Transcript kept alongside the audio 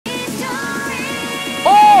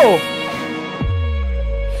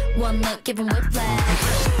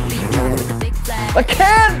I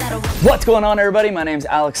can't! What's going on, everybody? My name's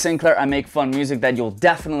Alex Sinclair. I make fun music that you'll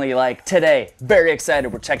definitely like. Today, very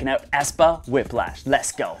excited, we're checking out aespa Whiplash.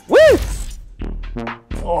 Let's go. Woo!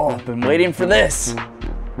 Oh, I've been waiting for this.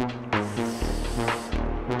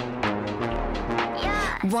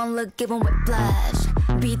 One look, give 'em whiplash.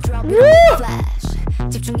 Beat drop, flash.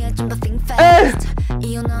 집중해 좀 더 think fast.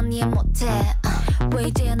 이혼 언니의 못해. 왜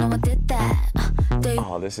이제야 너만 뜻다.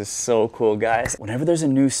 Oh, this is so cool, guys. Whenever there's a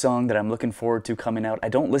new song that I'm looking forward to coming out, I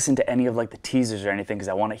don't listen to any of like the teasers or anything because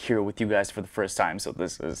I want to hear it with you guys for the first time. So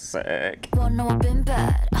this is sick.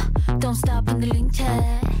 Don't stop 흔들린 채.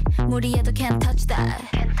 무리해도 can't touch that.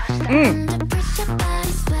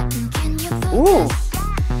 Ooh.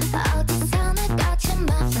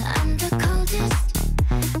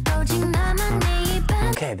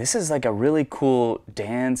 Okay, this is like a really cool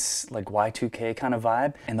dance, like Y2K kind of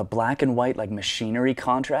vibe, and the black and white like machinery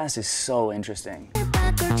contrast is so interesting.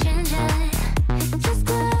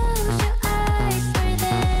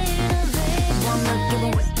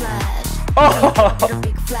 Oh,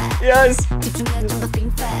 yes!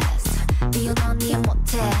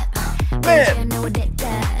 Man!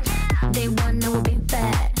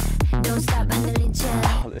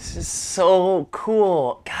 Oh, this is so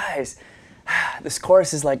cool, guys. This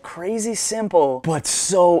chorus is like crazy simple, but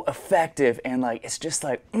so effective, and like it's just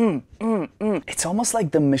like It's almost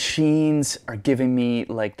like the machines are giving me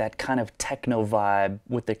like that kind of techno vibe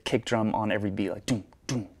with the kick drum on every beat, like doom,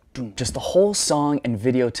 doom, doom. Just the whole song and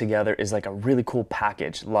video together is like a really cool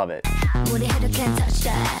package. Love it.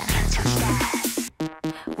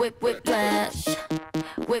 Whiplash,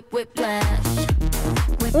 whiplash,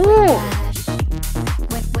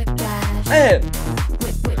 Man.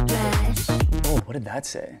 Oh, what did that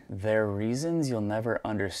say? There are reasons you'll never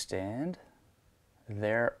understand.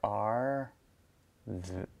 There are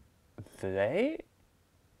they?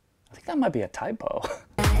 I think that might be a typo.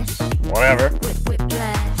 Whatever.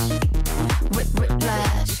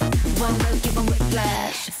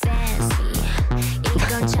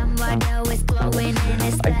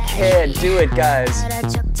 I can't do it, guys.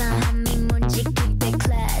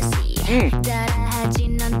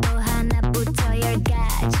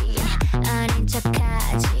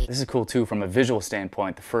 This is cool too from a visual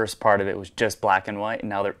standpoint. The first part of it was just black and white, and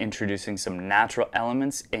now they're introducing some natural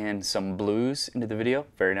elements and some blues into the video.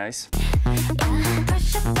 Very nice.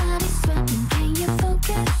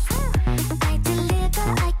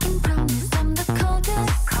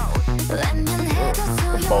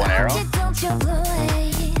 Bow and arrow.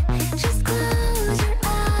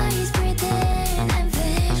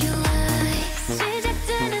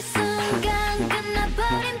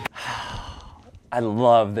 I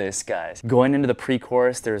love this, guys. Going into the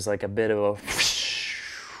pre-chorus, there's like a bit of a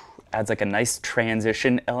adds like a nice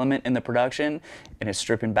transition element in the production, and it's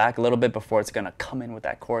stripping back a little bit before it's gonna come in with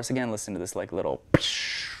that chorus again. Listen to this like little.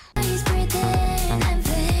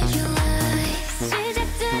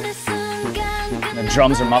 The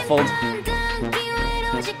drums are muffled.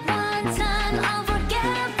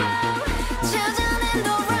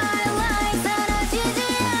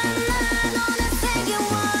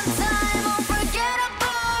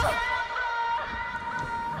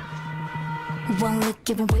 One look,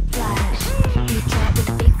 give 'em whiplash. Beat drop with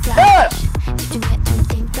a big flash.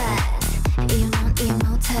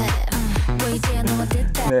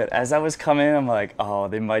 As I was coming in, I'm like, oh,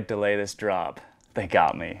 they might delay this drop. They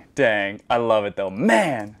got me. Dang, I love it though,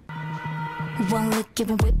 man. One look, give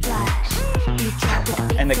 'em whiplash.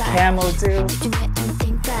 And the camo too.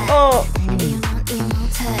 Oh.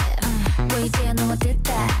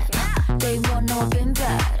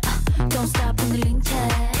 Don't stop 흔들린 채.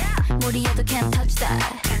 Can't touch that.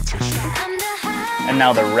 And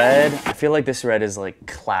now the red, I feel like this red is like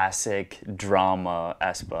classic drama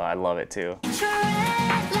aespa. I love it too.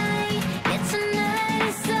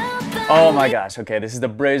 Oh my gosh, okay, this is the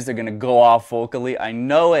bridge. They're gonna go off vocally. I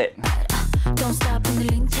know it. Don't stop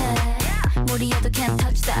흔들린 채. can't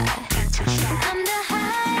touch that.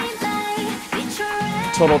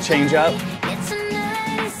 Total change up.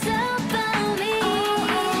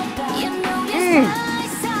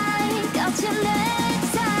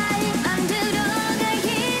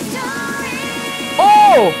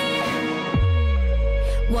 Oh!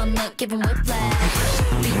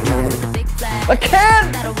 I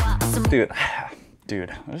can't! Dude,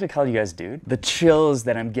 what should I call you guys, dude? The chills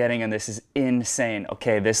that I'm getting on this is insane.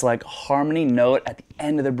 Okay, this like harmony note at the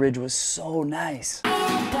end of the bridge was so nice.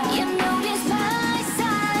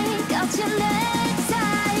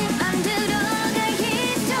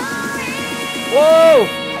 Whoa!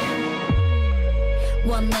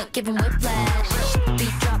 one look, give 'em whiplash.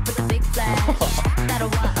 Beat drop with a big flash.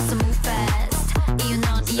 따라와, so move fast. 이유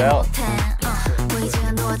넌 이해 못해. 보이지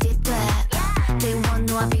너와 뒤태. Day one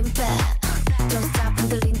너와 빈패. Don't stop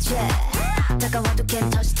흔들린 채. 다가와도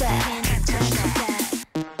can't touch that.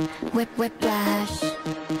 Whiplash.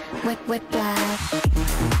 Whiplash.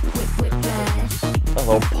 Whiplash. A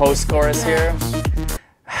little post-chorus here.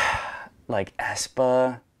 Like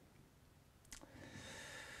aespa.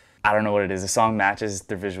 I don't know what it is. The song matches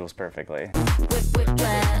their visuals perfectly.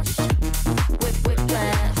 Whiplash.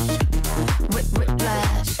 Whiplash.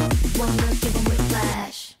 Whiplash. One look, give 'em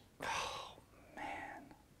whiplash.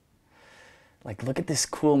 Like, look at this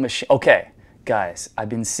cool machine. Okay, guys, I've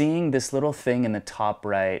been seeing this little thing in the top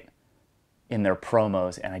right in their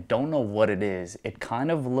promos, and I don't know what it is. It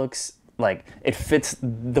kind of looks like it fits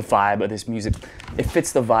the vibe of this music. It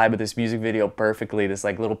fits the vibe of this music video perfectly, this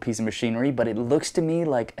like little piece of machinery, but it looks to me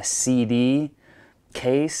like a CD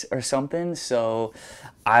case or something. So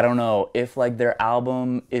I don't know if like their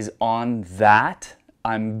album is on that.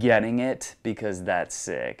 I'm getting it because that's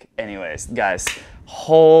sick. Anyways, guys,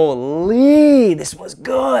 holy, this was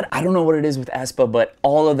good. I don't know what it is with aespa, but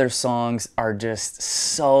all of their songs are just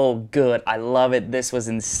so good. I love it. This was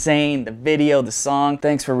insane. The video, the song.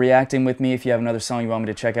 Thanks for reacting with me. If you have another song you want me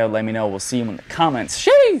to check out, let me know. We'll see you in the comments.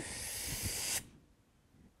 Sheesh!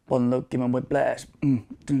 One look, give 'em whiplash. I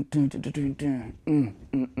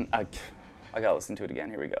gotta listen to it again.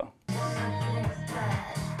 Here we go.